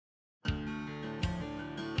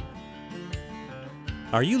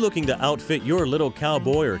Are you looking to outfit your little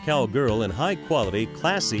cowboy or cowgirl in high-quality,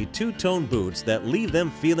 classy, two-tone boots that leave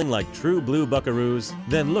them feeling like true blue buckaroos?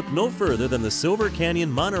 Then look no further than the Silver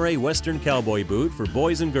Canyon Monterey Western Cowboy boot for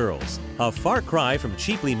boys and girls. A far cry from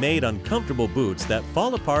cheaply made, uncomfortable boots that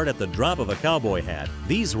fall apart at the drop of a cowboy hat,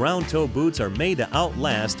 these round-toe boots are made to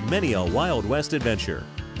outlast many a Wild West adventure.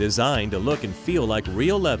 Designed to look and feel like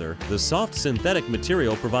real leather, the soft synthetic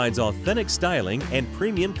material provides authentic styling and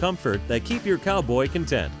premium comfort that keep your cowboy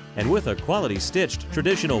content. And with a quality stitched,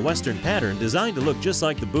 traditional Western pattern designed to look just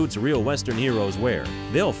like the boots real Western heroes wear,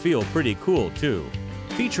 they'll feel pretty cool too.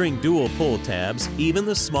 Featuring dual pull tabs, even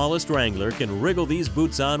the smallest wrangler can wriggle these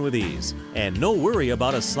boots on with ease. And no worry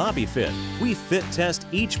about a sloppy fit. We fit test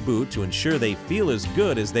each boot to ensure they feel as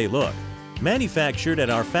good as they look. Manufactured at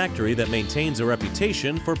our factory that maintains a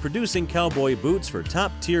reputation for producing cowboy boots for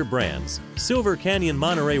top-tier brands, Silver Canyon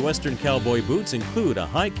Monterey Western Cowboy boots include a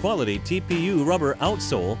high-quality TPU rubber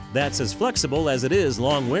outsole that's as flexible as it is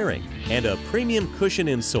long-wearing, and a premium cushion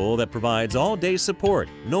insole that provides all-day support,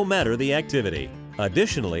 no matter the activity.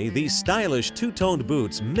 Additionally, these stylish two-toned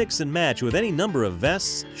boots mix and match with any number of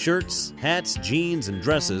vests, shirts, hats, jeans, and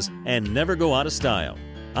dresses, and never go out of style.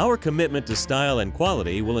 Our commitment to style and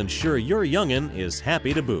quality will ensure your young'un is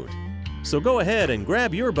happy to boot. So go ahead and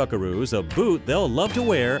grab your buckaroos a boot they'll love to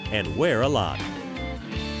wear and wear a lot.